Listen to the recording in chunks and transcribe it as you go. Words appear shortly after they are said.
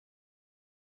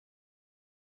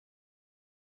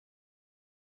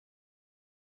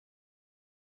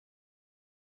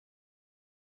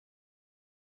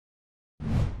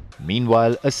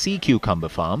Meanwhile, a sea cucumber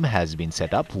farm has been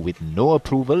set up with no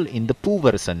approval in the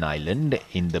Poovarsan Island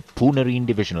in the Poonareen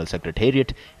Divisional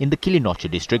Secretariat in the Kilinochchi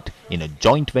district in a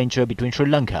joint venture between Sri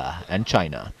Lanka and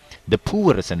China. The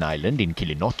Poovarsan Island in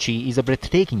Kilinochchi is a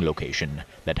breathtaking location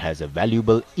that has a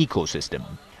valuable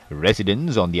ecosystem.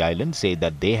 Residents on the island say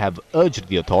that they have urged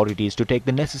the authorities to take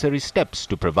the necessary steps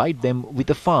to provide them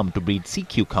with a farm to breed sea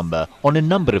cucumber on a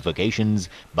number of occasions,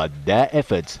 but their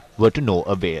efforts were to no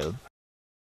avail.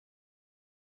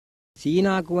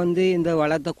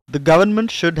 The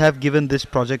government should have given this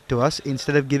project to us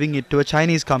instead of giving it to a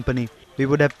Chinese company. We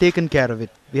would have taken care of it.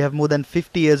 We have more than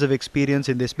 50 years of experience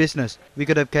in this business. We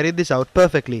could have carried this out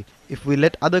perfectly. If we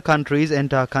let other countries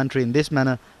enter our country in this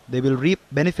manner, they will reap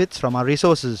benefits from our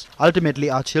resources. Ultimately,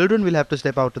 our children will have to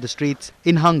step out to the streets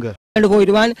in hunger.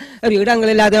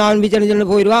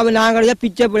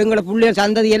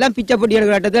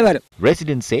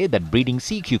 Residents say that breeding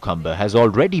sea cucumber has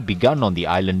already begun on the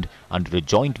island under a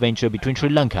joint venture between Sri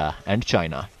Lanka and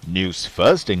China. News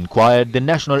First inquired the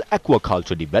National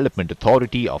Aquaculture Development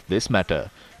Authority of this matter.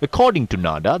 According to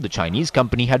NADA, the Chinese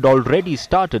company had already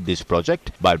started this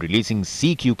project by releasing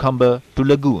sea cucumber to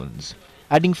lagoons.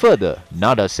 Adding further,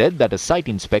 NADA said that a site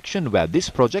inspection where this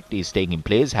project is taking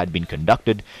place had been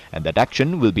conducted and that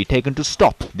action will be taken to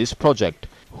stop this project.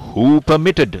 Who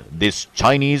permitted this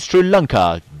Chinese-Sri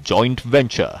Lanka joint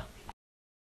venture?